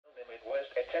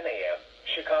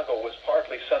Chicago was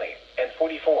partly sunny, and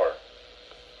 44.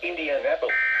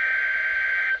 Indianapolis.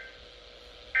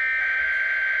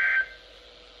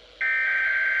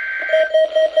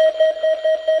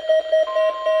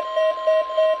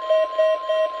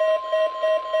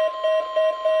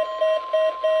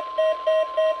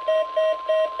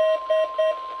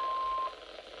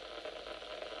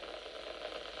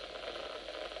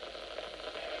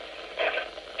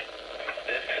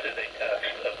 This is a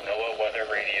test of NOAA Weather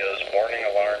Radio's warning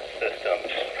alarm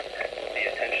systems. The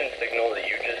attention signal that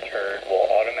you just heard will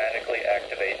automatically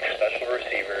activate special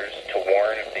receivers to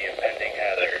warn of the impending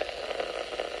hazard.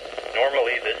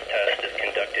 Normally, this test is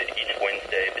conducted each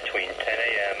Wednesday between 10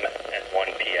 a.m. and 1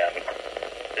 p.m.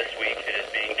 This week, it is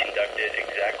being conducted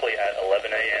exactly at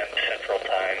 11 a.m. Central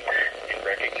Time in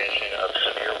recognition of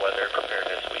Severe Weather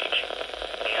Preparedness Week,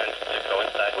 and to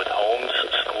coincide with homes,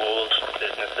 schools,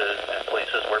 businesses, and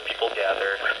places where people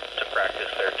gather to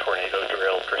practice their tornado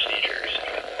drill procedures.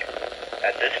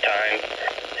 At this time,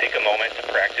 take a moment to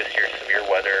practice your severe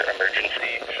weather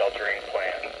emergency sheltering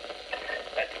plan.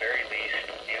 At the very least,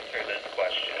 answer this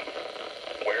question: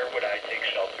 where would I take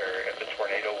shelter if a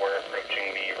tornado were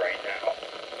approaching me right now?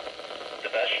 The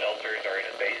best shelters are in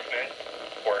a basement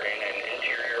or in an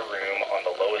interior room on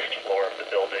the lowest floor of the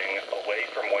building, away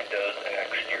from windows and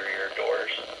exterior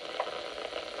doors.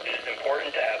 It is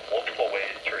important to have multiple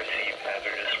ways to receive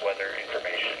hazardous weather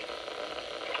information.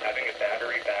 Having a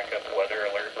battery backup weather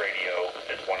alert radio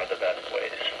is one of the best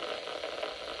ways.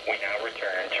 We now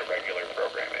return to regular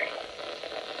programming.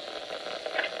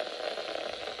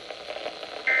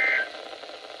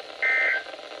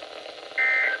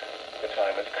 The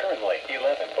time is currently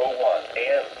 11:01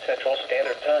 a.m. Central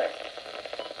Standard Time.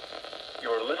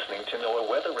 You're listening to NOAA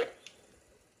Weather Radio.